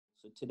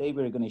So today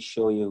we're going to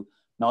show you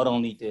not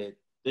only the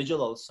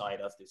digital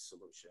side of this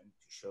solution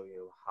to show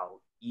you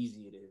how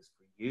easy it is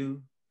for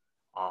you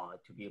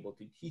to be able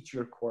to teach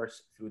your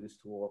course through this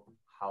tool,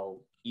 how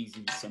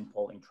easy,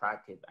 simple,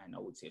 interactive, and I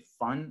would say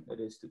fun it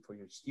is for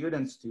your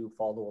students to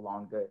follow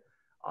along the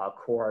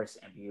course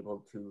and be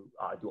able to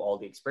do all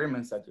the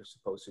experiments that you're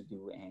supposed to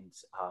do and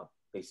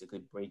basically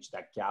bridge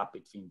that gap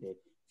between the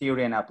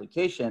theory and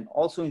application.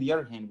 Also, on the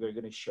other hand, we're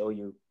going to show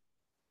you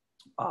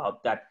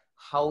that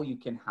how you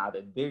can have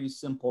a very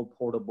simple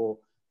portable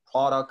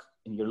product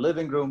in your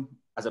living room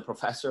as a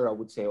professor, I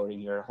would say, or in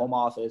your home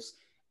office,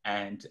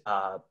 and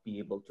be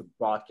able to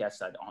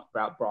broadcast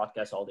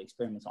all the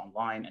experiments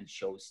online and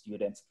show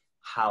students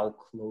how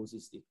close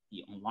is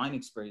the online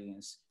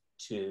experience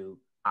to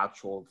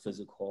actual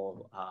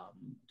physical,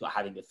 to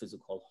having a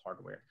physical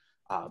hardware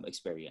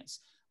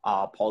experience.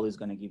 Paul is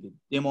going to give you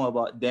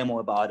a demo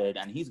about it,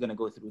 and he's going to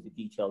go through the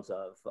details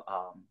of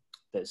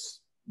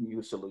this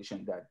new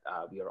solution that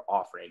we are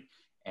offering.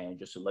 And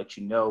just to let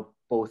you know,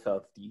 both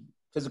of the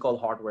physical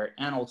hardware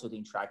and also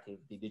the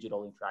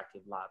digital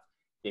interactive lab,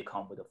 they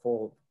come with a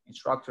full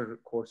instructor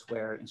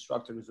courseware,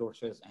 instructor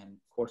resources, and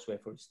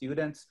courseware for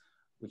students,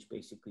 which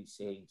basically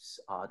saves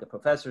the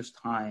professor's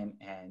time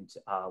and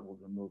will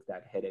remove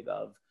that headache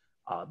of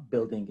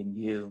building a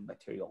new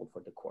material for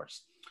the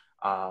course.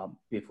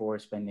 Before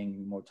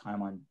spending more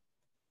time on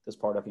this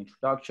part of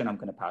introduction, I'm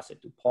going to pass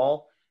it to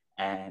Paul.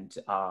 And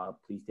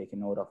please take a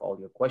note of all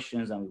your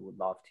questions, and we would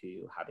love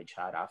to have a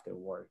chat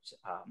afterwards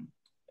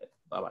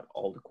about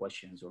all the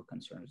questions or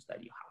concerns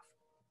that you have.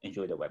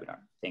 Enjoy the webinar.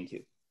 Thank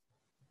you.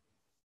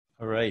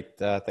 All right.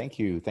 Thank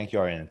you,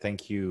 Aryan.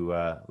 Thank you,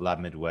 Lab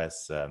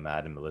Midwest,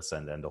 Matt and Melissa,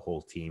 and then the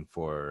whole team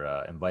for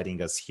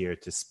inviting us here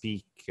to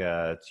speak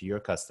to your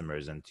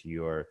customers and to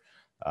your,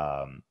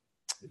 the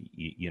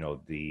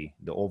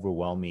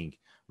overwhelming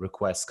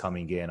requests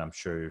coming in. I'm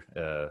sure,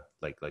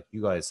 like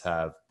you guys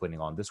have putting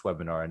on this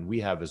webinar, and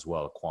we have as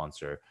well,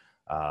 Quanser.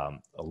 A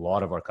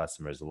lot of our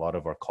customers, a lot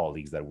of our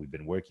colleagues that we've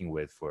been working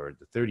with for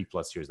the 30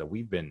 plus years that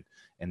we've been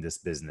in this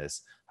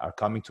business are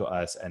coming to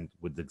us and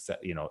with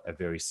a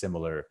very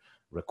similar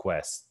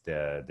request.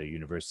 The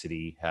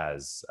university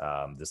has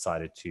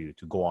decided to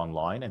go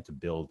online and to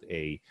build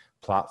a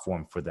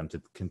platform for them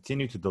to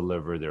continue to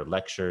deliver their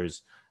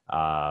lectures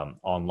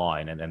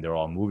online, and they're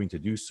all moving to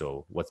do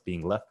so. What's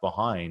being left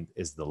behind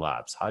is the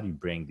labs. How do you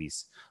bring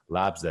these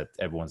labs that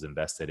everyone's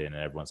invested in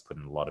and everyone's put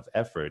in a lot of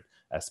effort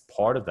as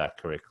part of that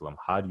curriculum?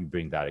 How do you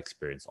bring that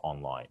experience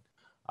online?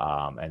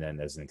 And then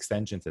as an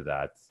extension to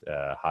that,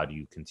 how do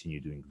you continue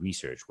doing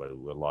research? Where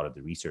a lot of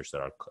the research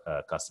that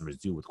our customers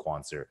do with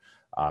Quanser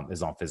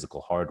is on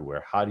physical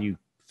hardware. How do you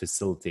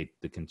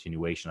facilitate the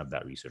continuation of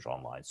that research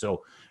online?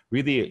 So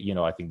really,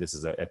 I think this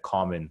is a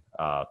common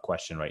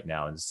question right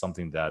now, and it's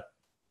something that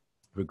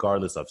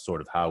regardless of sort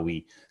of how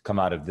we come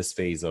out of this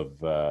phase of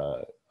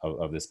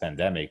this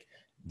pandemic,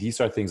 these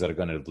are things that are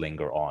going to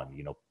linger on.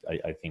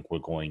 I think we're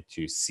going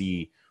to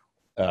see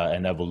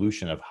an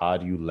evolution of how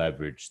do you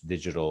leverage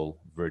digital,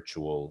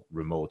 virtual,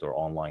 remote, or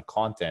online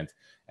content,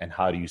 and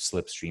how do you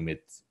slipstream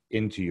it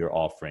into your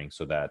offering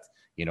so that,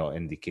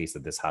 in the case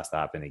that this has to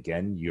happen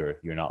again, you're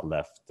not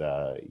left,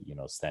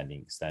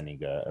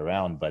 standing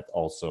around, but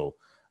also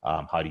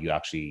how do you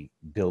actually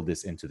build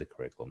this into the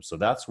curriculum? So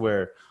that's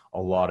where a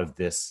lot of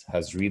this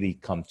has really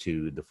come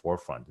to the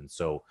forefront. And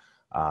so,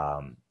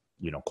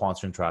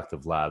 Quanser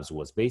Interactive Labs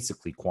was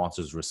basically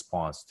Quanser's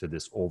response to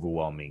this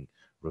overwhelming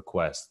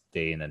request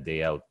day in and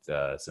day out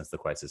since the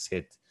crisis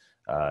hit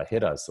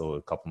us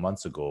a couple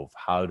months ago of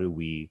how do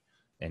we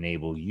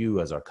enable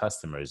you as our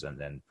customers and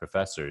then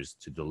professors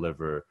to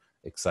deliver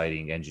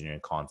exciting engineering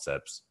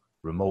concepts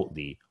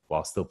remotely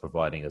while still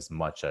providing as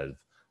much of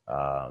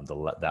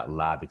that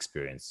lab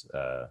experience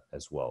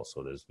as well.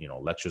 So there's,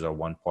 lectures are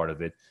one part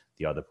of it,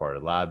 the other part are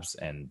labs,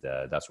 and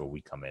that's where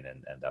we come in,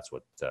 and that's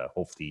what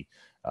hopefully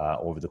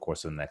over the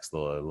course of the next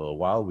little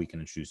while we can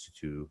introduce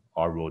you to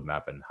our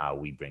roadmap and how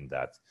we bring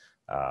that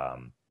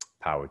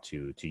power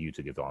to you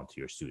to give on to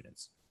your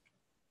students.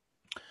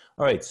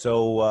 All right,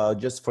 so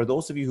just for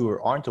those of you who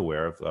aren't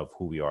aware of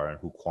who we are and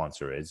who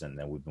Quanser is, and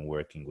then we've been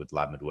working with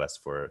Lab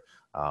Midwest for,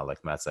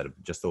 like Matt said,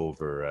 just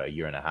over a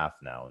year and a half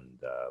now,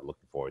 and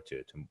looking forward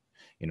to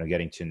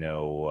getting to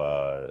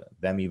know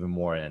them even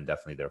more, and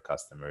definitely their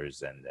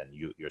customers and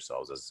you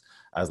yourselves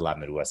as Lab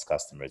Midwest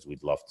customers.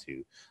 We'd love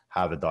to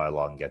have a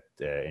dialogue and get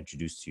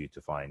introduced to you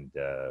to find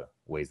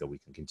ways that we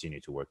can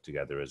continue to work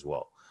together as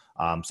well.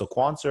 So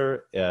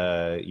Quanser,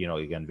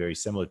 again, very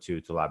similar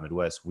to Lab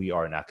Midwest, we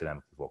are an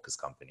academically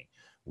focused company.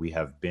 We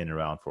have been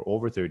around for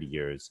over 30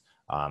 years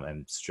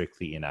and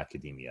strictly in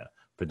academia,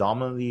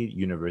 predominantly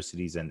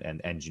universities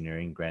and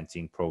engineering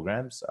granting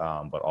programs,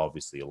 but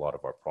obviously a lot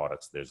of our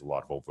products, there's a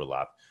lot of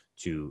overlap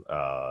to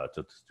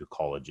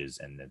colleges,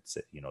 and it's,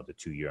 the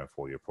 2-year and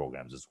 4-year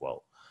programs as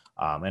well.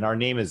 And our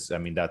name is,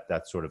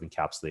 that's sort of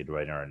encapsulated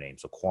right in our name.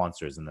 So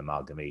Quanser is an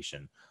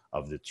amalgamation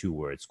of the 2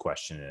 words,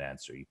 question and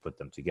answer. You put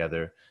them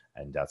together,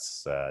 and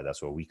that's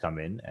where we come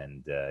in.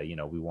 And,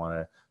 we want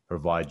to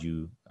provide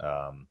you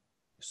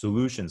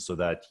solutions so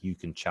that you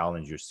can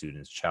challenge your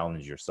students,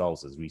 challenge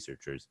yourselves as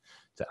researchers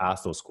to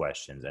ask those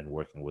questions, and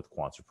working with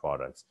Quanser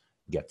products,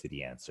 get to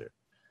the answer.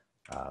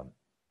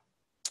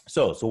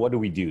 So what do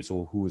we do?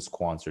 So who is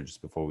Quanser?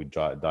 Just before we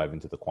dive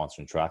into the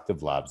Quanser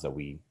Interactive Labs that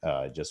we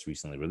just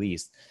recently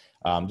released,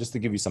 just to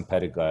give you some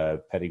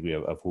pedigree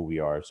of who we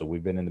are. So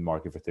we've been in the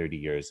market for 30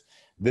 years.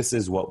 This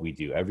is what we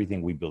do.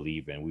 Everything we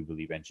believe in. We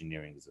believe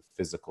engineering is a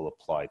physical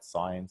applied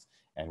science,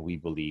 and we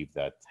believe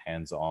that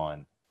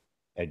hands-on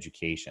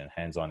education,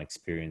 hands-on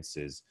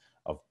experiences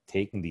of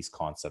taking these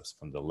concepts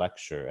from the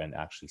lecture and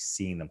actually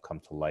seeing them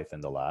come to life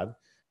in the lab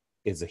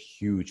is a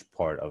huge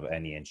part of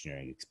any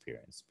engineering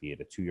experience, be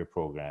it a 2-year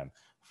program,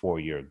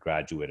 4-year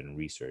graduate and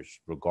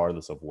research,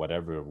 regardless of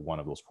whatever one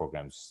of those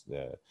programs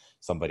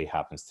somebody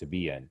happens to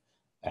be in.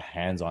 A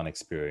hands-on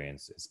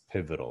experience is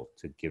pivotal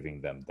to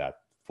giving them that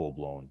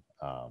full-blown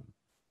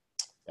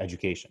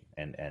education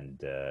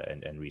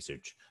and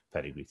research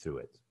pedigree through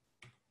it.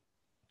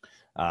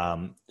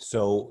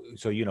 So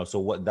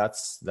what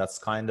that's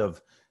kind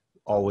of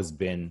always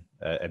been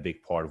a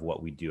big part of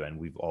what we do, and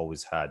we've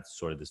always had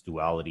sort of this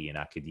duality in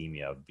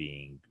academia of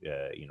being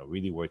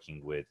really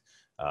working with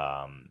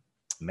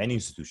many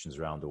institutions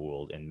around the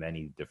world in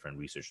many different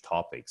research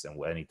topics.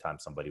 And anytime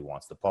somebody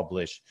wants to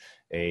publish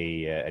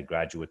a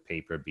graduate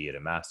paper, be it a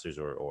master's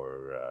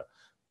or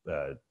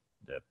the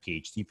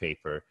PhD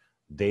paper,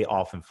 they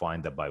often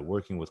find that by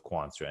working with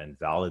Quanser and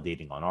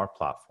validating on our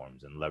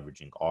platforms and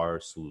leveraging our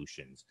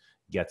solutions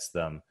gets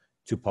them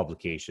to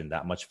publication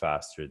that much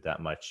faster, that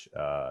much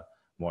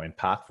more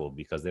impactful,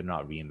 because they're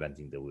not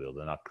reinventing the wheel.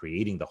 They're not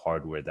creating the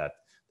hardware that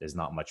there's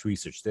not much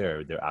research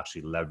there. They're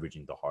actually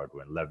leveraging the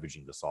hardware and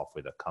leveraging the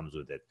software that comes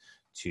with it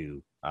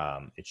to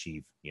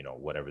achieve,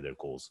 whatever their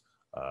goals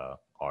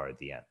are at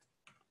the end.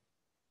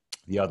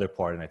 The other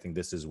part, and I think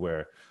this is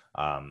where,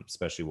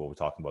 especially what we're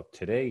talking about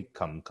today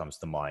comes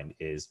to mind,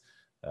 is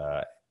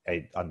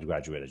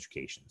undergraduate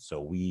education.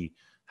 So we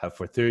have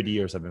for 30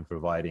 years have been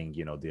providing,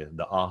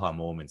 the aha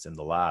moments in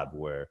the lab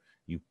where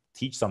you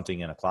teach something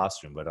in a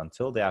classroom, but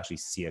until they actually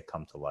see it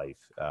come to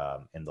life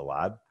in the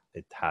lab,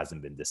 it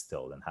hasn't been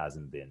distilled and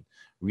hasn't been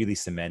really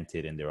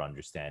cemented in their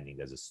understanding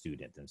as a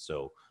student. And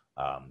so,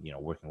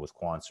 working with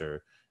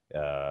Quanser,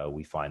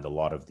 we find a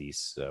lot of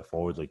these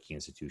forward-looking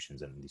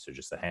institutions, and these are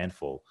just a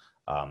handful,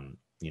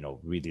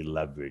 really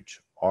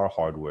leverage our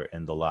hardware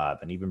in the lab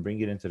and even bring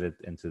it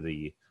into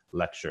the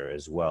lecture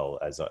as well.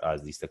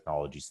 As these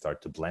technologies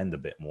start to blend a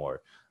bit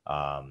more,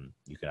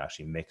 you can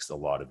actually mix a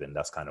lot of it, and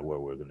that's kind of where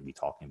we're going to be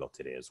talking about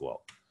today as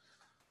well.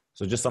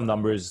 So just some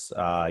numbers,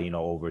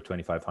 over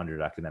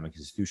 2,500 academic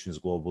institutions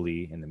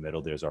globally. In the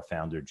middle, there's our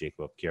founder,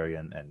 Jacob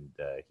Abkarian, and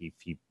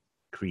he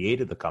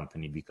created the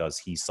company because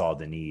he saw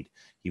the need.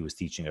 He was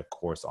teaching a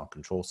course on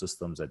control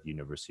systems at the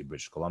University of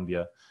British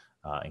Columbia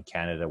in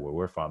Canada, where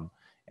we're from.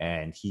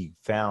 And he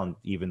found,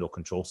 even though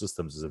control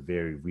systems is a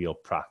very real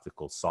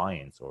practical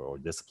science or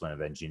discipline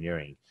of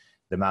engineering,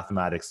 the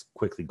mathematics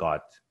quickly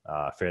got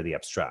fairly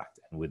abstract.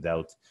 And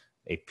without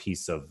a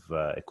piece of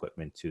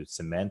equipment to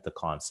cement the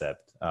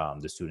concept,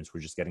 the students were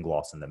just getting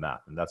lost in the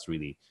math. And that's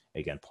really,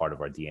 again, part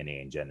of our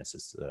DNA and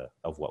genesis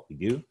of what we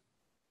do.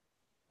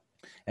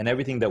 And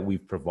everything that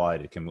we've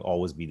provided can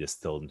always be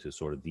distilled into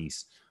sort of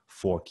these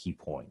 4 key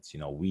points.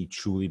 We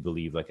truly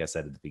believe, like I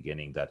said at the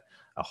beginning, that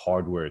a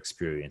hardware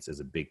experience is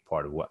a big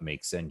part of what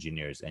makes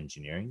engineers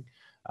engineering.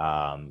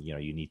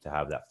 You need to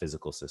have that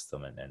physical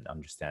system and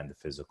understand the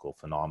physical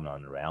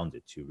phenomenon around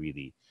it to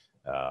really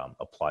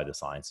apply the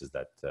sciences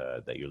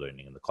that you're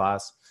learning in the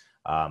class.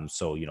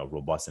 So,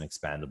 robust and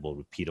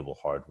expandable, repeatable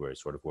hardware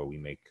is sort of where we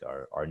make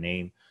our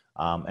name.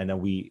 And then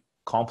we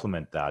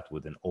complement that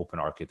with an open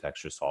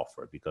architecture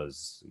software,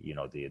 because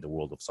the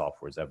world of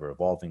software is ever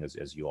evolving,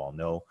 as you all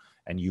know,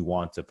 and you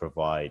want to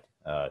provide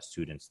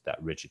students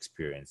that rich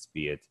experience,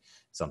 be it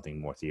something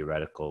more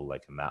theoretical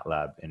like a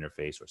MATLAB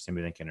interface or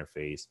Simulink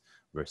interface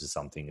versus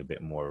something a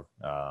bit more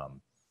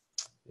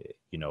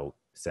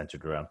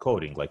centered around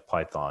coding like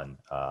Python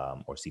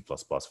or C++,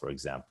 for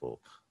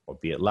example, or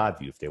be it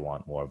LabVIEW if they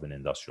want more of an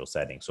industrial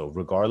setting. So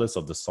regardless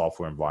of the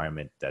software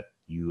environment that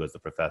you as the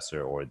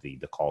professor or the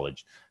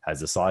college has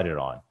decided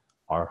on,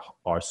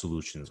 our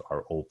solutions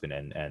are open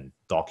and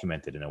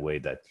documented in a way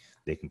that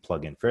they can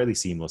plug in fairly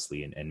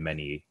seamlessly in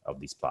many of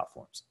these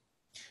platforms.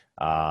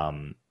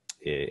 And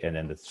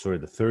then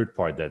the third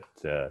part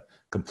that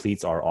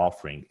completes our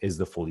offering is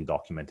the fully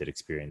documented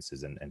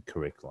experiences and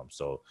curriculum.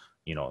 So,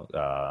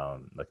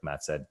 like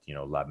Matt said,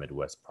 Lab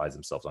Midwest prides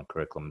themselves on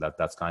curriculum.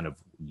 That's kind of,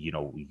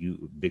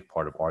 big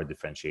part of our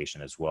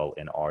differentiation as well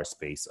in our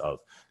space of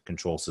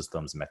control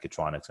systems,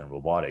 mechatronics, and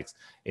robotics.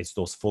 It's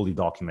those fully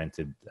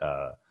documented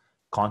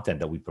content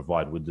that we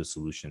provide with the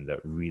solution that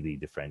really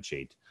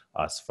differentiate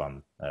us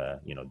from,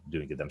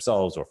 doing it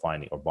themselves or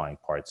finding or buying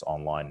parts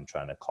online and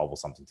trying to cobble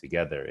something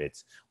together.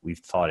 We've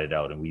thought it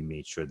out and we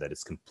made sure that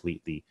it's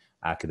completely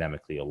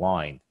academically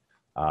aligned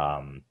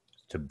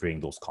to bring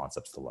those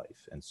concepts to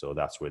life. And so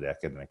that's where the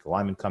academic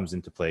alignment comes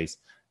into place.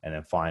 And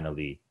then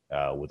finally,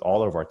 with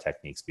all of our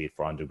techniques, be it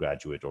for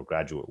undergraduate or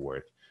graduate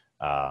work,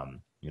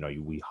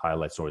 we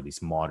highlight sort of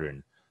these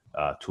modern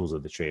tools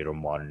of the trade or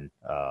modern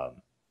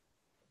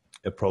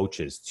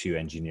approaches to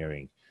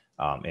engineering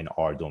in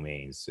our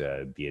domains,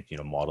 be it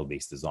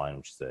model-based design,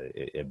 which is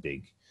a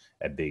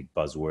big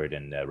buzzword,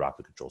 and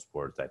rapid controls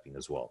prototyping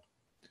as well.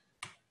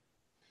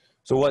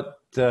 So what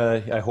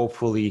I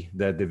hopefully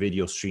the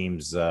video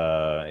streams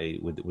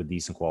with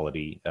decent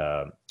quality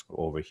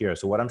over here.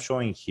 So what I'm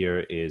showing here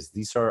is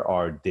these are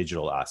our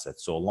digital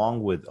assets. So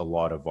along with a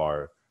lot of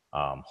our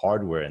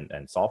hardware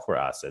and software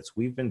assets,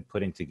 we've been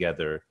putting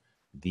together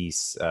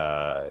these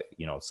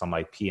some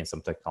IP and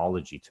some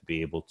technology to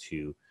be able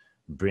to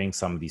bring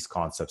some of these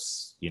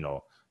concepts,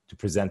 to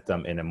present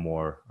them in a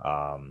more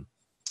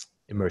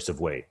immersive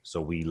way. So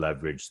we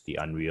leverage the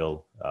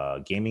Unreal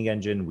gaming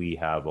engine. We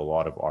have a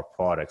lot of our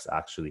products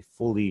actually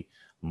fully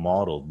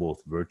modeled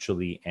both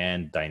virtually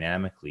and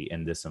dynamically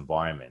in this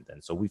environment.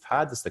 And so we've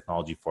had this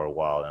technology for a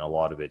while, and a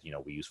lot of it,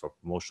 we use for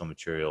promotional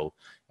material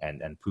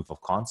and proof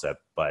of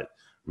concept. But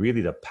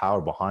really the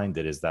power behind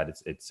it is that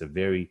it's a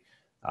very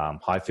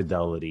high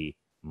fidelity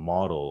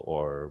model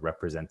or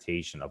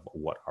representation of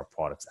what our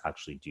products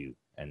actually do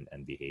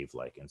and behave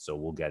like. And so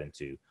we'll get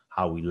into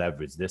how we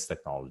leverage this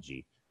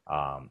technology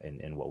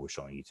in what we're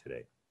showing you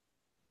today.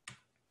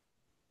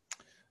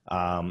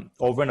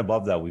 Over and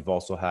above that, we've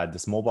also had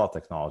this mobile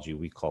technology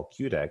we call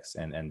QDEX,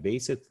 and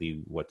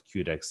basically what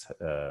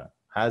QDEX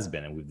has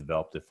been, and we've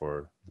developed it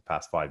for the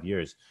past 5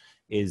 years,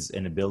 is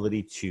an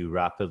ability to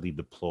rapidly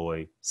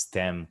deploy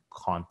STEM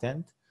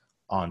content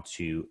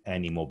onto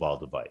any mobile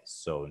device.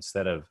 So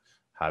instead of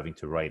having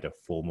to write a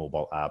full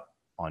mobile app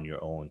on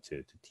your own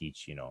to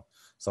teach,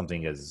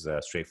 something as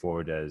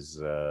straightforward as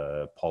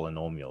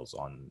polynomials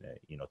on,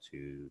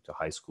 to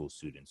high school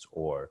students,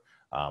 or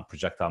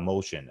projectile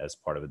motion as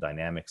part of a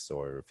dynamics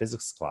or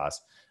physics class,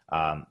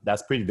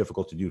 that's pretty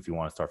difficult to do if you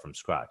want to start from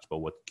scratch. But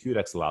what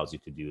QDEX allows you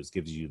to do is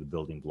gives you the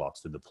building blocks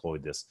to deploy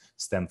this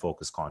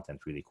STEM-focused content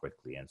really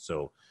quickly. And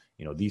so,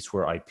 these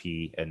were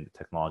IP and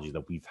technology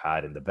that we've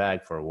had in the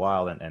bag for a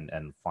while,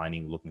 and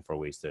looking for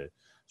ways to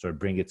sort of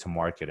bring it to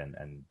market,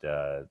 and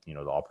the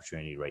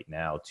opportunity right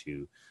now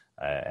to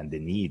and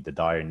the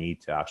dire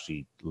need to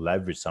actually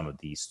leverage some of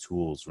these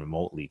tools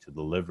remotely to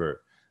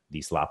deliver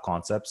these lab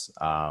concepts.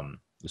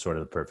 Sort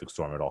of the perfect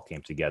storm. It all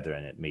came together,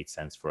 and it made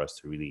sense for us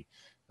to really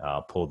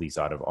pull these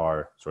out of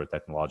our sort of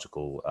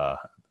technological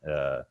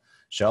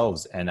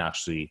shelves and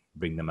actually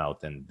bring them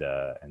out and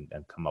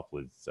come up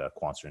with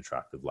Quanser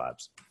Interactive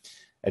Labs.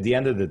 At the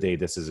end of the day,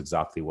 this is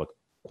exactly what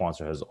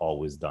Quanser has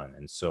always done.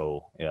 And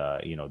so,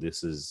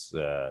 this is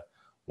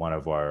one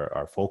of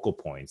our focal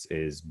points,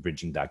 is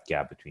bridging that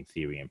gap between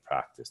theory and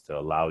practice to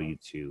allow you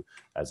to,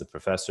 as a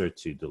professor,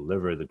 to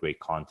deliver the great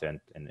content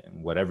in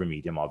whatever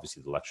medium.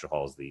 Obviously, the lecture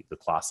hall is the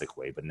classic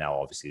way, but now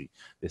obviously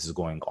this is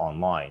going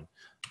online.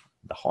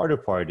 The harder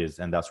part is,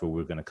 and that's where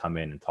we're going to come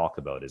in and talk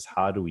about, is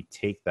how do we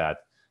take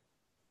that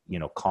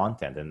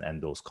content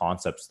and those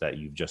concepts that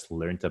you've just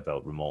learned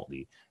about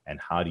remotely, and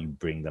how do you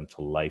bring them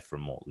to life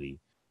remotely,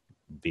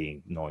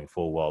 knowing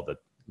full well that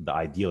the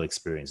ideal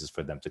experience is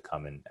for them to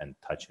come in and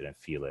touch it and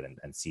feel it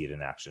and see it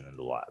in action in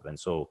the lab. And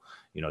so,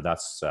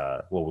 that's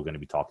what we're going to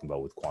be talking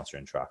about with Quanser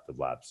Interactive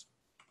Labs,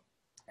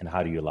 and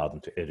how do you allow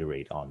them to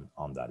iterate on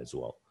that as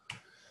well.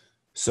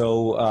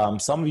 So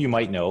some of you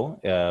might know,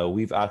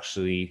 we've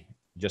actually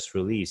just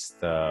released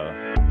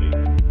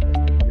Experience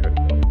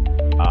Control.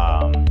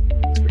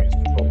 Experience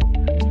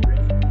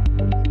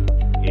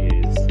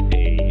is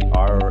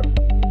our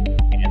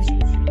answer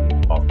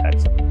to all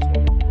text. So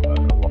a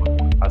lot of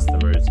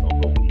customers,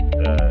 although we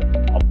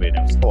operate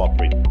and still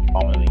operate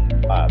commonly in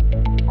the lab,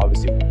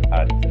 obviously we've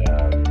had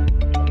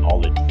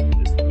knowledge in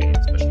this domain,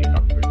 especially in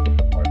our curriculum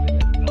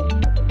department and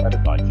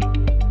pedagogy.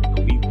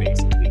 So we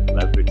basically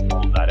leveraged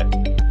all that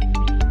expertise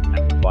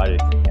and provided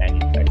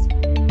companion textbooks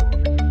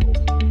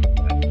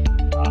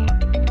on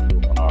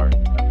our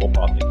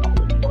mobile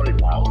technology, or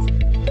allows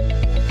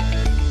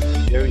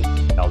very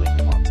compelling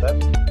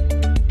concepts in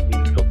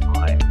real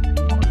time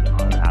on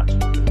an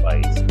actual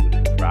device with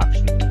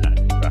interaction and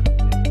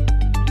interactive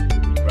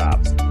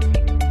graphs,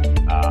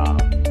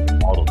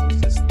 model the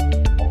system,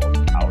 all the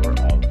power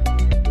of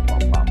the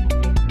platform.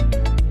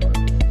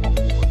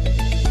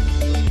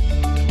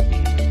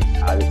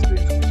 Add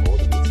experience control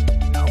to this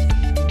now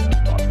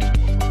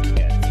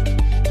again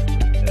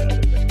the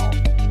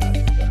technology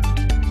that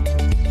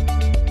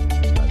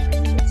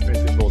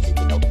experience controls has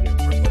been out here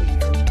for about a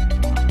year.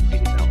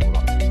 Made it download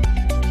on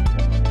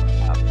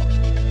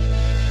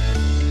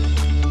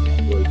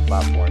Android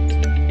platforms.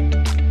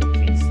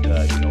 Please,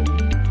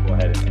 go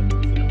ahead and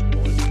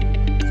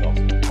it's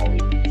also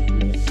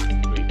a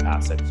great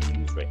asset to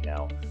use right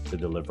now to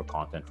deliver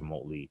content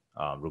remotely,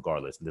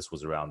 regardless. And this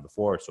was around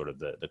before sort of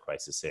the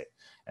crisis hit.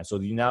 And so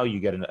now you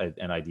get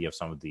an idea of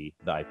some of the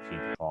IP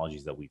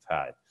technologies that we've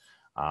had.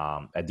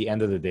 At the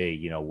end of the day,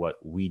 what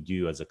we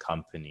do as a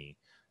company,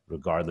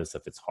 regardless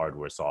if it's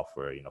hardware,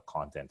 software,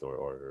 content,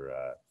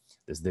 or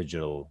this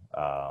digital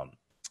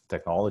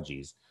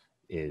technologies,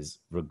 is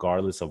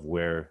regardless of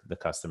where the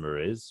customer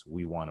is,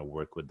 we want to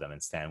work with them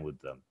and stand with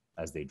them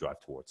as they drive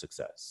towards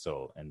success.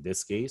 So in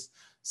this case,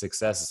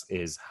 success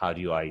is how do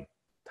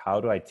how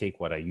do I take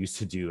what I used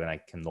to do and I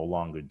can no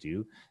longer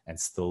do and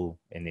still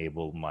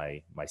enable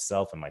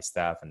myself and my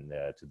staff and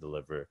to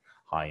deliver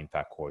high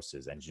impact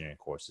courses, engineering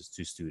courses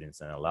to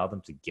students and allow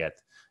them to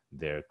get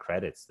their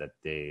credits that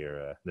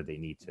they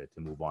need to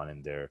move on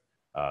in their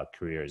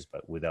careers,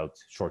 but without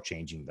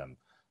shortchanging them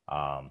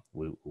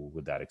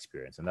with that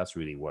experience. And that's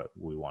really what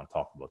we want to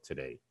talk about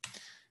today.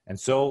 And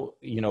so,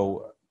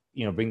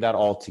 bring that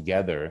all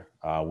together,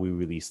 we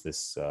released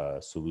this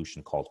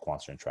solution called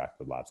Quanser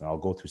Interactive Labs, and I'll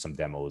go through some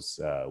demos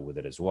with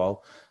it as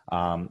well.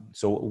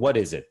 So what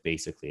is it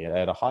basically?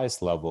 At a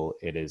highest level,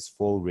 it is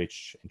full,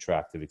 rich,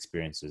 interactive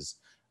experiences,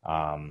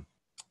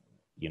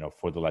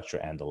 for the lecture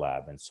and the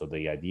lab. And so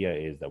the idea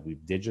is that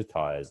we've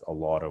digitized a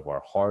lot of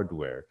our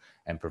hardware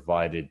and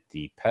provided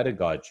the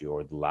pedagogy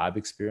or the lab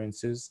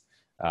experiences,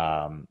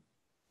 around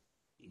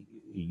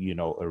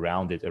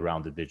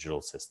the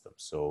digital system.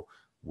 So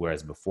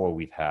whereas before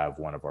we'd have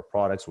one of our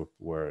products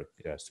where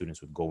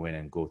students would go in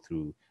and go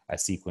through a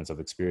sequence of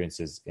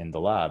experiences in the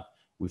lab,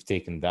 we've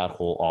taken that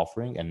whole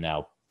offering and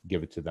now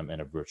give it to them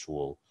in a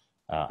virtual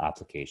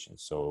application.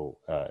 So,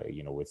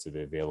 it's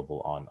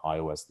available on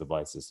iOS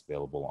devices,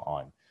 available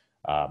on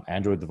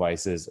Android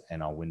devices,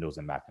 and on Windows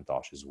and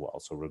Macintosh as well.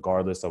 So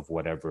regardless of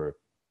whatever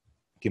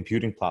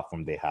computing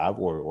platform they have,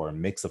 or a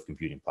mix of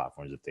computing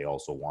platforms if they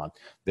also want,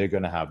 they're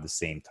going to have the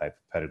same type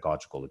of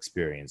pedagogical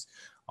experience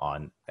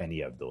on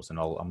any of those. And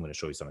I'm going to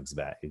show you some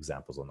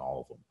examples on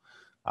all of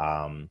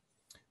them.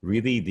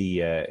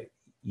 Really,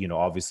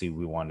 obviously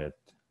we wanted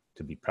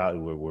to be proud.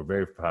 We're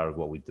very proud of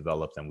what we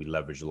developed, and we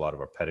leveraged a lot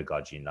of our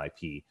pedagogy and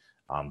IP.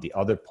 The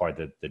other part,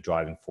 that the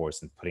driving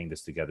force in putting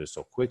this together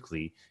so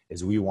quickly,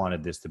 is we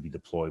wanted this to be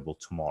deployable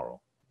tomorrow,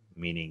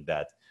 meaning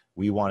that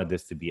we wanted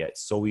this to be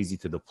so easy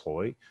to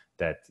deploy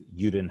that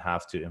you didn't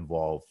have to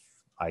involve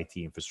IT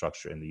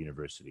infrastructure in the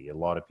university. A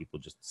lot of people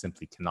just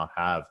simply cannot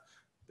have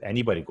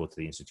anybody go to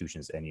the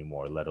institutions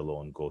anymore, let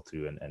alone go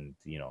through and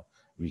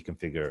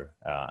reconfigure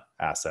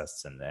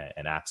assets and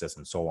access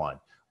and so on.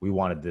 We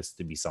wanted this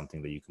to be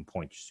something that you can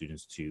point your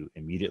students to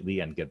immediately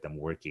and get them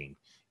working,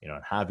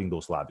 and having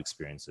those lab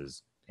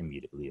experiences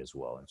immediately as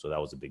well. And so that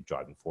was a big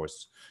driving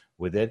force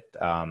with it.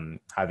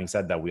 Having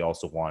said that, we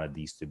also wanted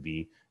these to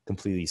be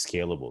completely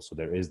scalable. So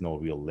there is no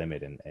real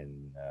limit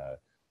in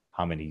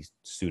how many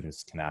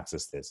students can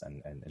access this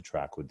and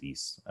interact with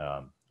these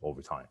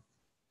over time.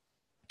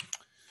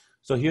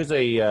 So here's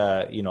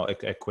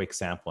a quick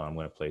sample. I'm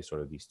going to play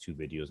sort of these two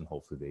videos, and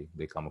hopefully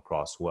they come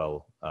across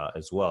well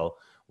as well.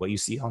 What you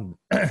see on,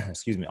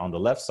 excuse me, on the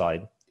left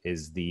side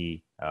is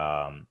the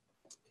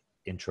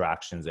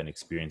interactions and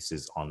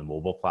experiences on the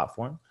mobile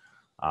platform.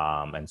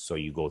 And so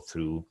you go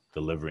through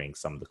delivering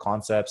some of the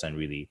concepts and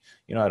really,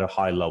 at a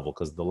high level,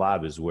 because the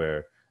lab is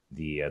where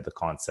the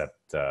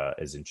concept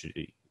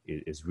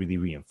is really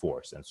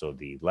reinforced. And so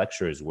the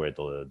lecture is where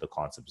the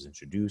concept is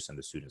introduced and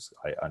the students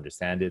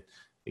understand it.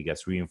 It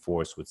gets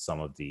reinforced with some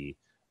of the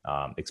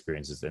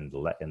experiences in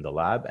the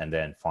lab, and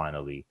then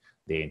finally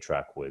they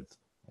interact with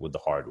the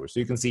hardware. So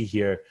you can see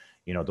here,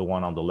 the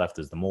one on the left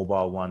is the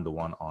mobile one. The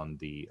one on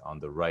the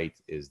right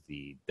is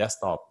the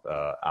desktop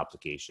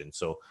application.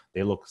 So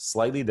they look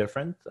slightly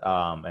different,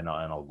 and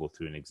I'll go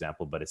through an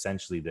example. But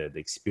essentially, the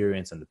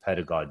experience and the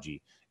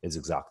pedagogy is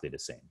exactly the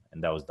same,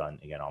 and that was done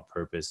again on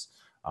purpose.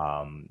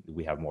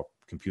 We have more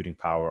computing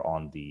power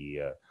on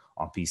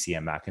PC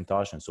and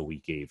Macintosh, and so we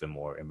gave a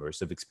more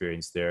immersive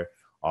experience there.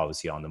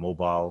 Obviously, on the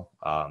mobile,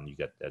 you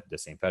get the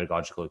same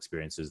pedagogical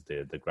experiences.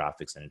 The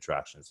graphics and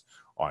interactions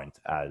aren't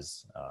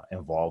as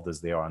involved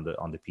as they are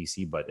on the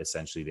PC, but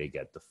essentially they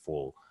get the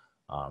full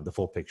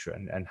picture,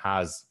 and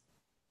has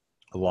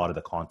a lot of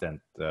the content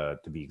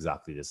to be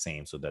exactly the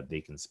same, so that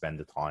they can spend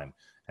the time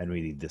and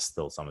really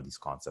distill some of these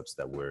concepts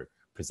that we're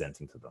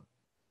presenting to them.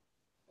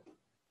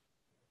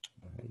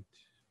 All right.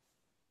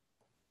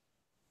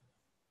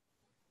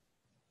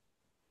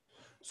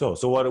 So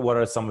what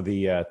are some of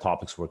the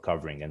topics we're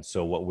covering? And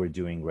so what we're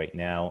doing right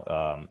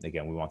now,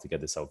 again, we want to get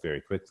this out very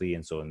quickly.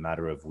 And so in a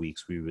matter of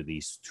weeks, we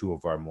released two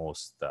of our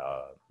most,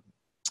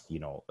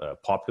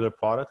 popular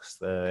products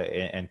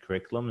and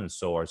curriculum. And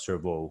so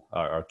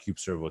our Cube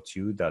Servo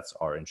 2, that's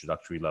our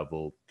introductory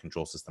level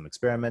control system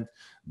experiment,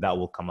 that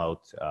will come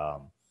out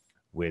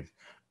with,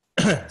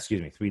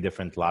 excuse me, 3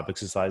 different lab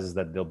exercises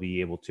that they'll be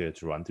able to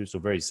run through. So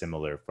very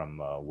similar from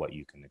what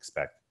you can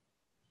expect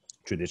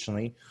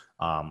traditionally.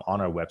 On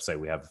our website,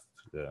 we have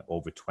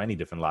over 20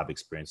 different lab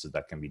experiences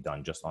that can be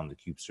done just on the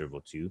Cube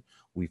Servo 2.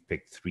 We've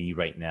picked 3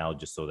 right now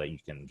just so that you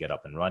can get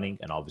up and running,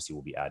 and obviously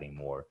we'll be adding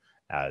more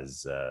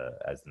as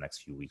the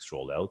next few weeks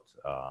roll out.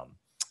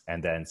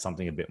 And then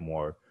something a bit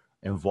more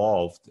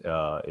involved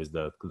is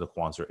the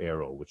Quanser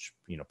Aero, which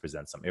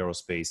presents some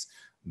aerospace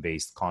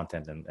based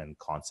content and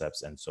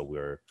concepts, and so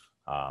we're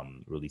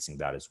releasing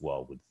that as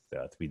well with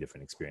 3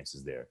 different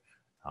experiences there.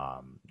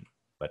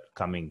 But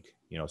coming,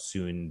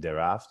 soon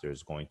thereafter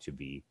is going to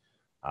be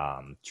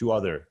 2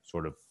 other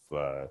sort of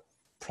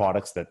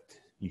products that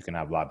you can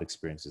have lab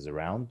experiences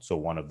around. So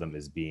one of them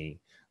is being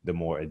the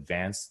more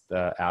advanced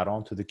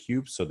add-on to the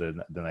Cube. So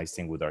the nice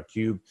thing with our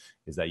Cube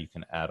is that you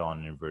can add on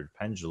an inverted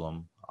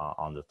pendulum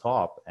on the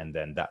top, and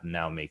then that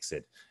now makes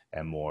it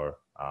a more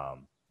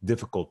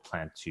difficult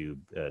plant to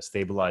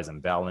stabilize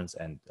and balance,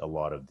 and a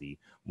lot of the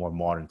more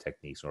modern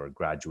techniques or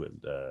graduate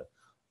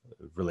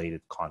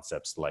related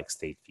concepts like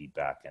state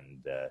feedback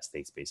and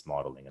state space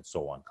modeling and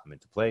so on come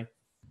into play.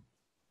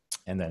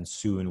 And then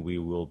soon we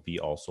will be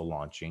also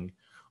launching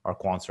our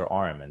Quanser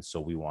arm. And so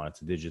we wanted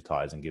to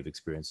digitize and give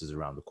experiences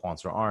around the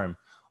Quanser arm,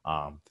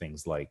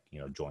 things like,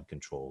 joint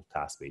control,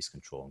 task-based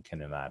control, and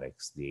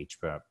kinematics, the H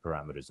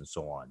parameters, and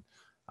so on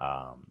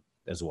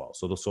as well.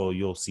 So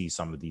you'll see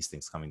some of these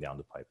things coming down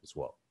the pipe as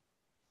well.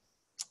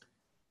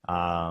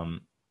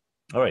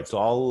 All right,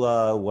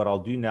 so what I'll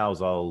do now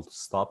is I'll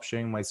stop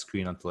sharing my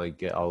screen until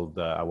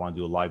I want to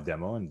do a live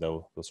demo, and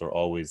those are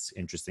always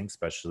interesting,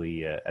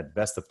 especially at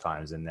best of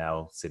times. And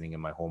now sitting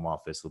in my home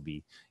office will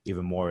be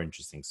even more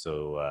interesting.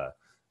 So,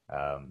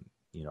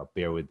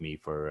 bear with me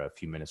for a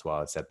few minutes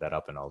while I set that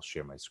up, and I'll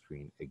share my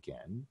screen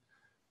again.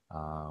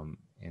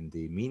 In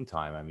the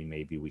meantime,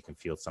 maybe we can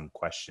field some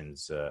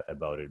questions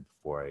about it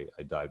before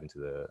I dive into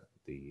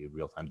the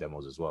real-time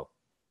demos as well.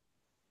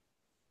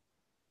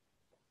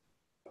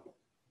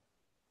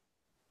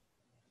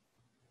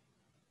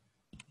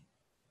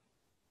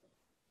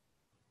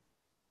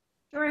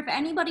 Sure. If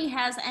anybody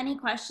has any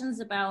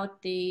questions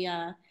about the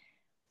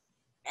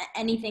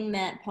anything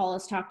that Paul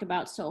has talked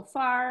about so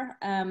far,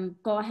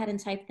 go ahead and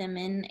type them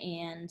in,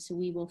 and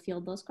we will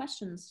field those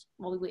questions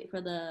while we wait for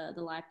the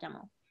live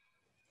demo.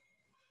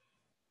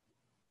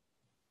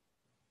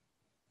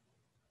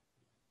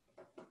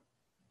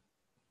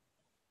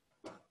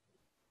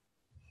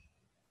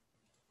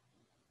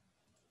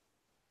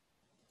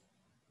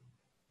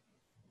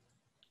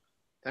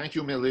 Thank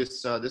you,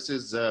 Melis. This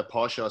is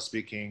Pasha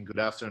speaking. Good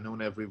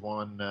afternoon,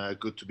 everyone.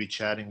 Good to be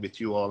chatting with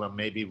you all. And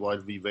maybe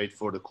while we wait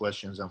for the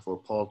questions and for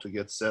Paul to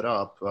get set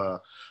up,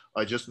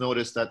 I just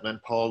noticed that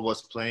when Paul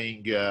was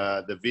playing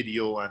the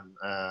video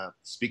and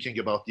speaking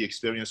about the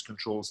Experience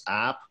Controls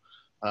app,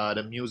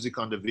 the music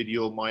on the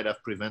video might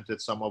have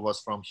prevented some of us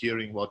from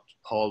hearing what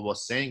Paul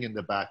was saying in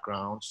the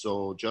background.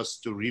 So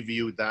just to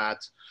review that,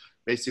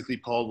 basically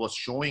Paul was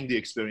showing the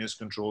Experience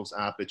Controls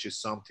app, which is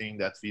something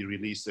that we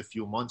released a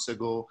few months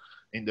ago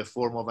in the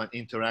form of an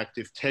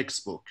interactive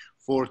textbook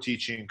for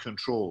teaching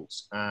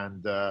controls.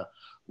 And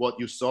what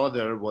you saw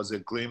there was a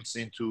glimpse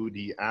into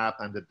the app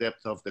and the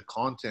depth of the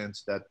content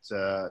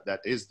that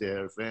is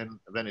there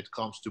when it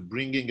comes to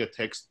bringing a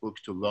textbook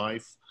to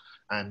life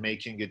and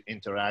making it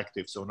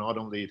interactive. So not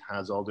only it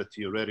has all the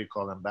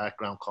theoretical and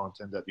background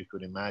content that you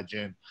could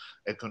imagine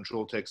a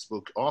control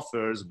textbook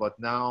offers, but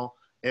now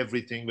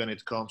everything when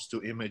it comes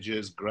to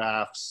images,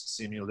 graphs,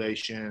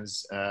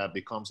 simulations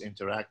becomes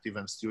interactive,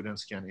 and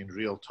students can in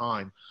real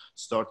time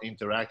start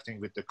interacting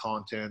with the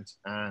content.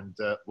 And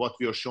what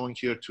we are showing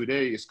here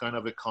today is kind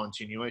of a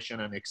continuation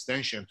and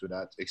extension to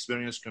that.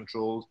 Experience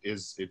Control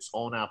is its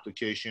own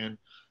application.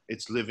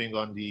 It's living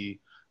on the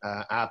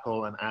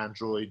Apple and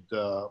Android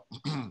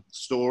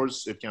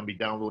stores. It can be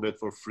downloaded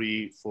for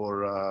free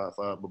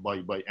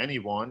by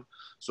anyone.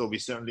 So we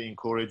certainly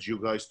encourage you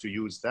guys to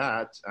use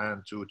that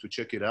and to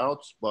check it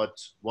out. But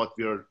what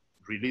we're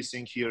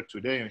releasing here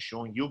today and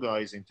showing you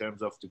guys in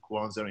terms of the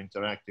Quanser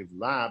Interactive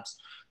Labs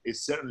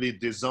is certainly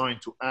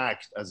designed to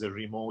act as a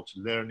remote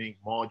learning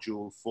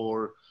module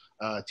for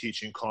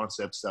teaching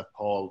concepts that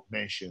Paul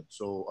mentioned.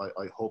 So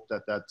I hope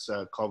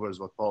that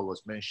covers what Paul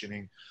was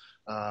mentioning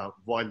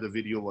while the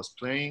video was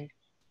playing.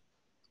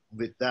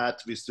 With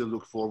that, we still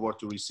look forward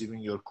to receiving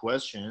your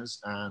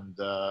questions, and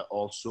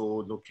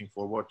also looking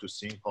forward to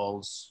seeing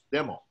Paul's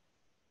demo.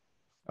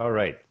 All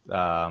right.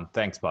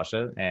 Thanks,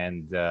 Pasha.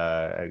 And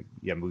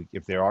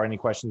if there are any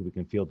questions, we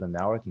can field them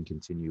now. I can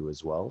continue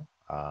as well.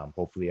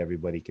 Hopefully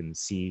everybody can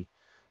see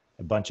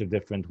a bunch of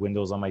different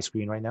windows on my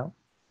screen right now.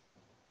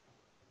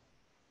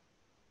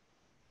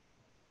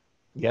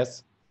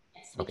 Yes?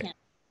 Yes, we can.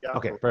 Yeah,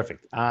 Okay,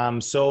 perfect.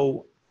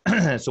 So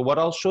what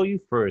I'll show you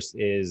first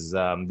is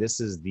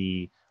this is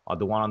the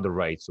one on the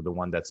right. So the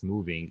one that's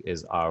moving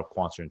is our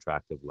Quanser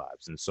Interactive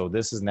Labs. And so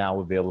this is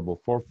now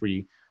available for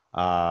free, as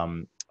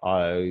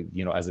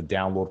a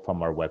download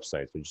from our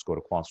website. So just go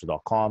to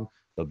quanser.com.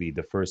 There'll be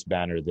the first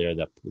banner there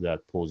that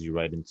pulls you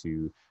right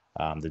into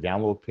the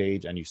download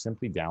page, and you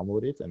simply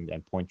download it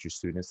and point your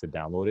students to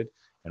download it.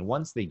 And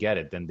once they get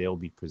it, then they'll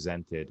be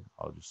presented.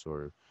 I'll just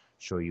sort of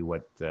show you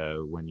what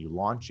when you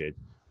launch it.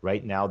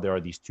 Right now, there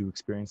are these two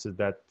experiences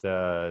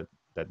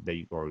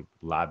or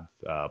lab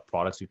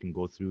products you can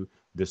go through.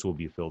 This will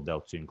be filled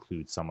out to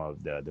include some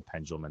of the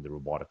pendulum and the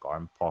robotic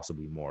arm,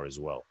 possibly more as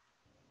well.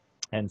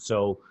 And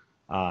so,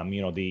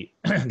 the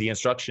the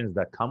instructions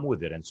that come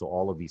with it, and so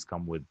all of these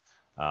come with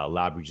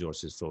lab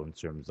resources. So in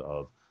terms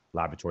of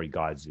laboratory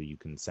guides that you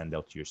can send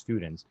out to your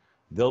students,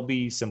 they'll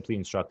be simply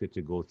instructed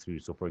to go through.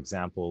 So for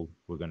example,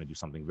 we're going to do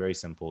something very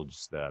simple,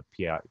 just the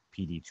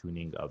PD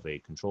tuning of a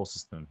control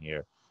system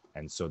here.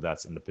 And so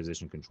that's in the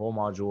position control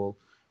module.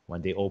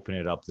 When they open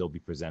it up, they'll be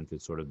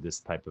presented sort of this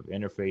type of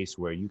interface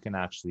where you can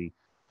actually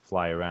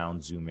fly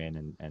around, zoom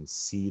in, and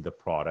see the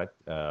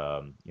product,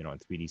 in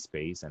 3D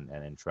space and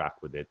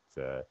interact with it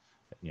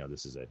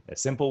this is a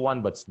simple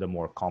one, but the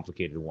more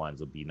complicated ones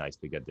will be nice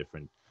to get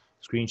different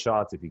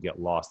screenshots. If you get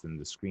lost in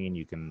the screen,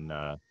 you can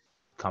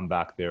come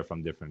back there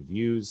from different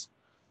views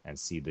and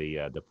see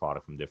the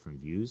product from different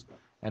views.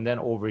 And then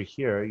over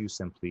here, you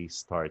simply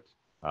start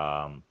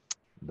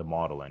the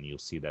model, and you'll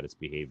see that it's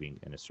behaving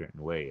in a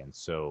certain way. And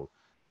so,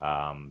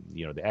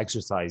 the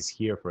exercise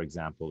here, for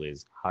example,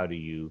 is how do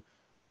you,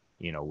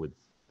 with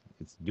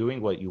it's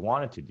doing what you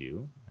want it to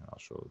do. And I'll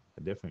show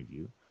a different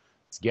view.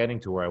 It's getting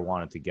to where I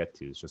want it to get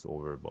to. It's just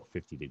over about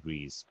 50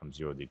 degrees from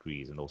 0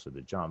 degrees, and those are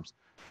the jumps.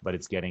 But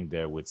it's getting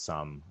there with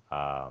some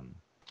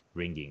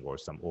ringing or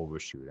some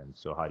overshoot. And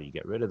so how do you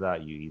get rid of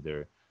that? You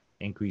either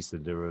increase the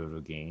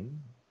derivative gain.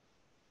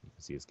 You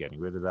can see it's getting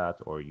rid of that,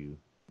 or you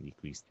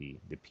decrease the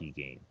P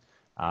gain.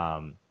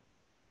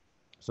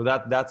 So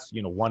that's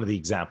one of the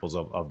examples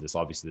of this.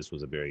 Obviously, this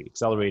was a very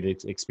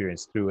accelerated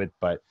experience through it,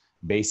 but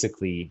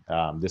basically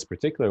this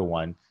particular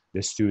one,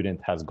 the student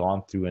has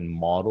gone through and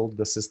modeled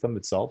the system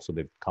itself. So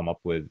they've come up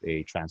with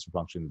a transfer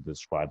function that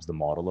describes the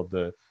model of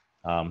the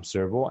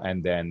servo,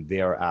 and then they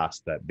are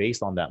asked that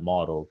based on that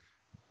model,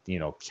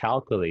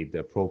 calculate the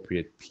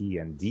appropriate P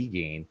and D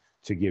gain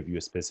to give you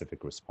a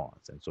specific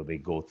response. And so they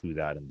go through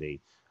that and they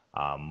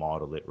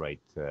model it right,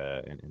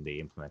 and they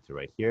implement it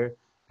right here.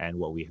 And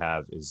what we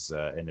have is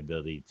an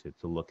ability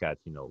to look at,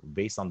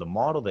 based on the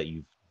model that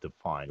you've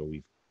defined or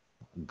we've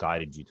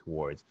guided you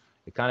towards,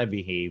 it kind of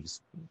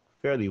behaves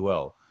fairly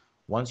well.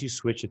 Once you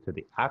switch it to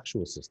the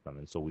actual system,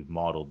 and so we've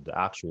modeled the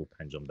actual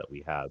pendulum that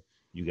we have,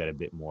 you get a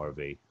bit more of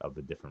a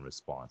different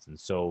response. And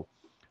so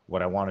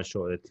what I want to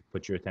show, to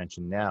put your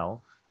attention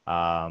now,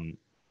 a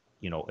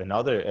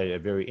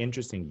very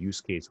interesting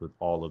use case with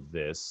all of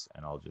this,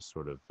 and I'll just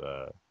sort of,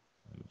 let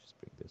me just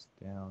bring this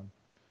down.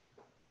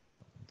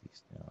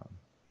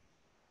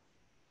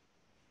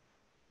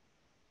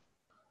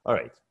 All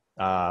right.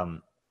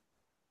 All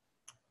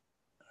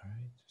right.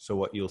 So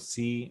what you'll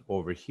see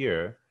over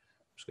here,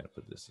 I'm just going to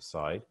put this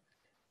aside.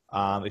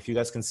 If you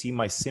guys can see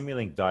my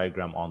Simulink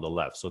diagram on the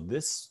left. So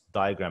this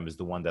diagram is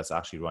the one that's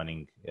actually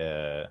running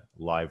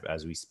live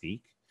as we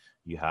speak.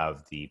 You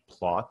have the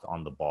plot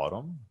on the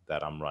bottom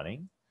that I'm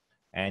running,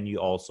 and you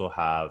also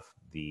have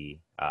the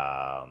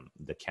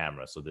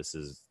camera. So this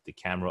is the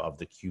camera of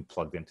the cube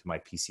plugged into my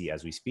PC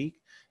as we speak.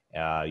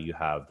 You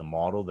have the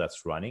model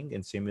that's running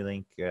in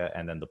Simulink,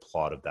 and then the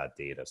plot of that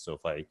data. So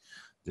if I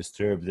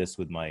disturb this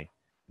with my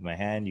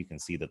hand, you can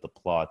see that the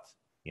plot,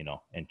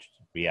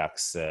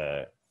 reacts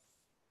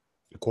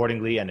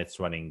accordingly, and it's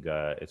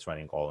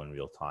running all in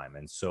real time.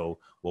 And so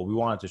what we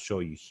wanted to show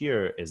you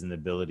here is an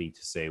ability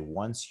to say,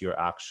 once you're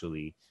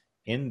actually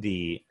in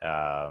the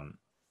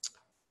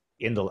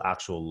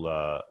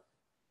actual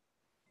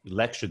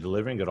lecture,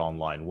 delivering it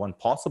online, one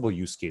possible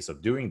use case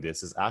of doing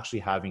this is actually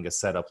having a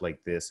setup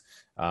like this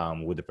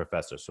with the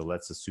professor. So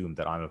let's assume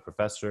that I'm a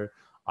professor.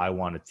 I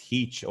want to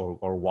teach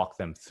or walk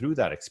them through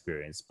that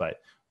experience. But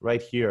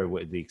right here,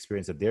 with the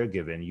experience that they're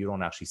given, you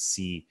don't actually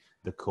see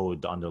the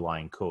code, the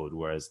underlying code.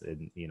 Whereas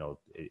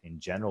in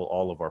general,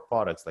 all of our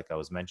products, like I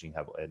was mentioning,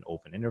 have an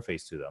open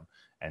interface to them.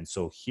 And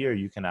so here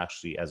you can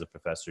actually, as a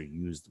professor,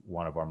 use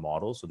one of our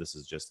models. So this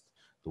is just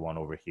the one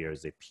over here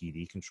is a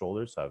PD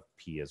controller. So I have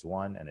P as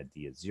 1 and a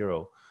D as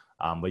 0.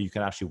 But you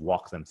can actually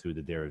walk them through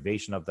the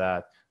derivation of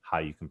that, how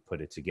you can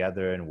put it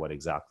together, and what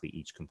exactly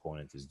each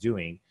component is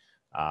doing,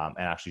 and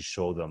actually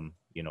show them,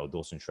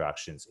 those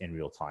interactions in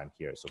real time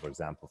here. So for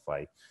example, if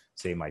I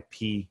say my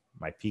P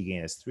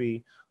gain is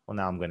 3, well,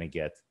 now I'm going to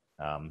get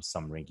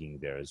some ringing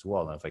there as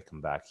well. And if I come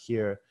back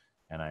here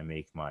and I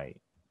make my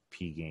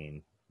P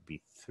gain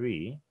be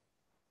 3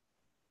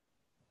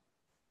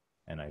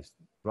 and I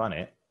run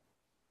it,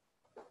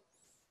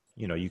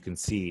 you can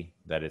see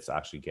that it's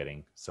actually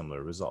getting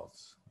similar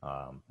results.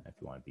 If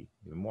you want to be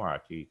even more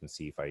accurate, you can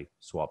see if I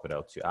swap it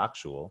out to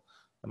actual,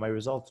 then my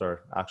results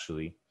are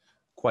actually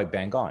quite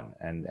bang on.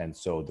 And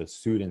so the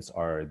students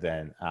are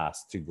then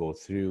asked to go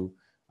through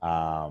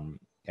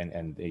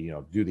and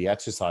do the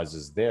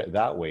exercises there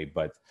that way.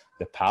 But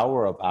the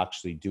power of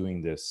actually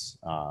doing this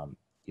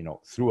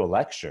through a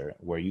lecture,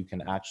 where you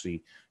can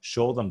actually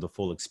show them the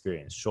full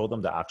experience, show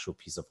them the actual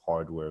piece of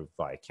hardware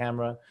via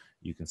camera.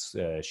 You can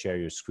share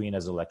your screen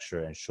as a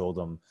lecturer and show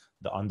them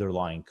the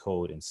underlying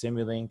code in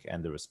Simulink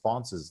and the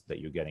responses that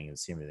you're getting in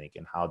Simulink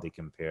and how they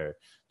compare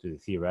to the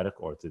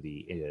theoretical or to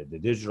the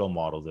digital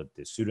model that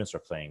the students are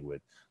playing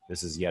with.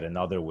 This is yet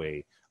another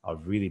way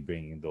of really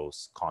bringing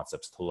those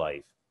concepts to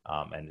life,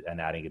 and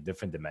adding a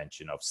different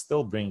dimension of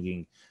still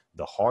bringing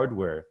the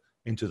hardware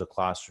into the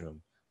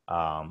classroom,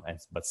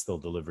 but still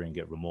delivering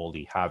it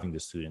remotely, having the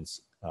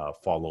students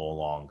follow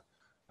along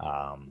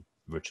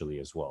virtually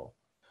as well.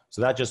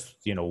 So that's just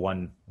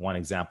one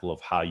example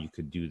of how you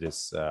could do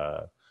this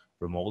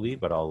remotely,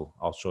 but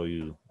I'll show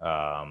you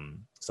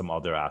some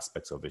other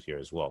aspects of it here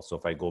as well. So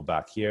if I go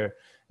back here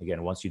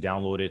again, once you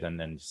download it, and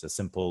then just a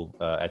simple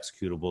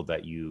executable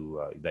that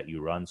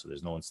you run, so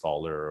there's no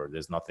installer or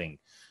there's nothing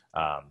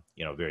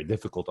very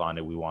difficult on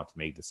it. We want to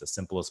make this as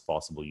simple as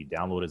possible. You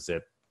download a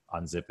zip,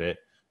 unzip it,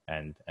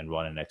 and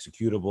run an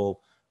executable.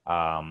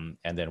 And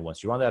then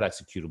once you run that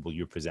executable,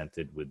 you're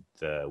presented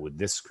with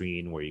this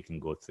screen where you can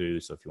go through.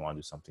 So if you want to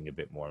do something a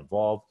bit more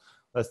involved,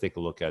 let's take a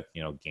look at,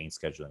 gain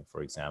scheduling,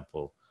 for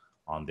example,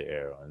 on the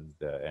air.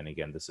 And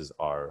again, this is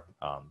our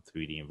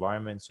 3D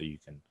environment. So you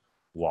can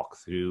walk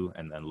through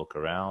and then look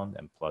around.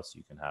 And plus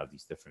you can have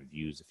these different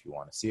views if you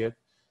want to see it.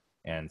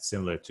 And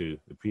similar to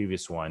the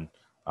previous one,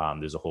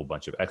 there's a whole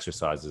bunch of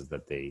exercises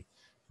that they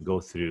go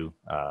through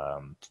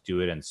to do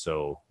it. And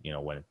so,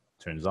 when it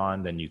turns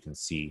on, then you can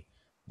see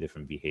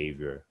different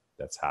behavior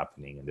that's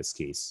happening. In this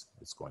case,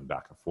 it's going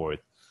back and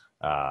forth.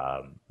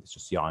 It's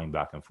just yawing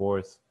back and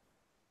forth.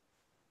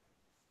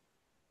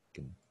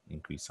 You can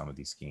increase some of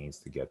these gains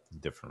to get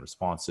different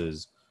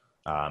responses.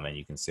 And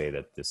you can say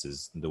that this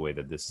is the way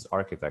that this is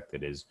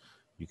architected is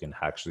you can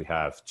actually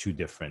have two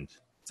different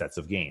sets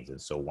of gains.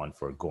 And so one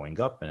for going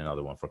up and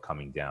another one for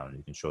coming down.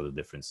 You can show the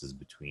differences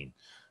between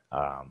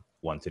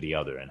one to the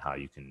other and how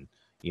you can,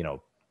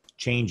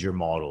 change your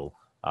model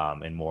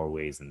in more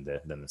ways than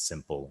the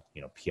simple,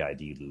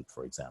 PID loop,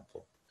 for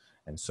example.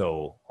 And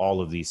so all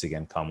of these,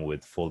 again, come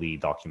with fully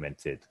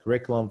documented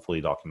curriculum,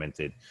 fully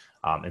documented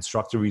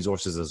instructor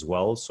resources as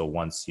well. So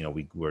once,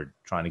 we're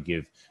trying to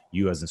give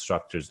you as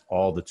instructors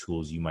all the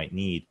tools you might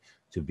need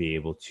to be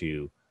able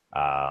to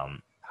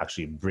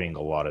actually bring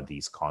a lot of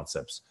these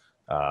concepts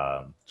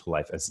to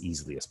life as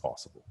easily as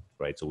possible,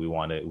 right? So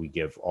we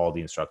give all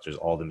the instructors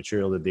all the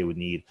material that they would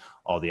need,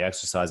 all the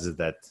exercises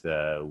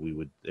that we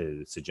would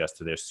suggest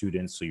to their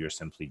students. So you're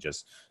simply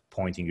just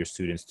pointing your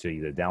students to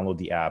either download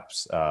the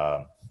apps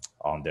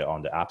on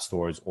the app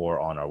stores or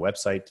on our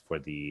website for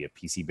the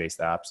PC-based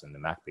apps and the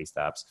Mac-based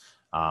apps,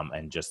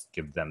 and just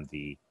give them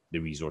the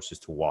resources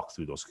to walk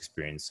through those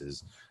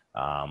experiences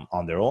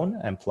on their own.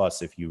 And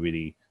plus, if you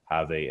really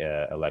have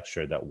a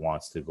lecturer that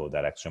wants to go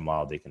that extra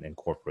mile, they can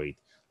incorporate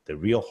the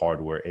real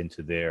hardware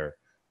into their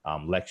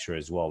lecture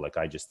as well, like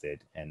I just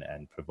did,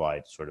 and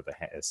provide sort of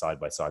a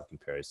side-by-side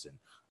comparison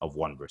of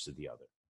one versus the other.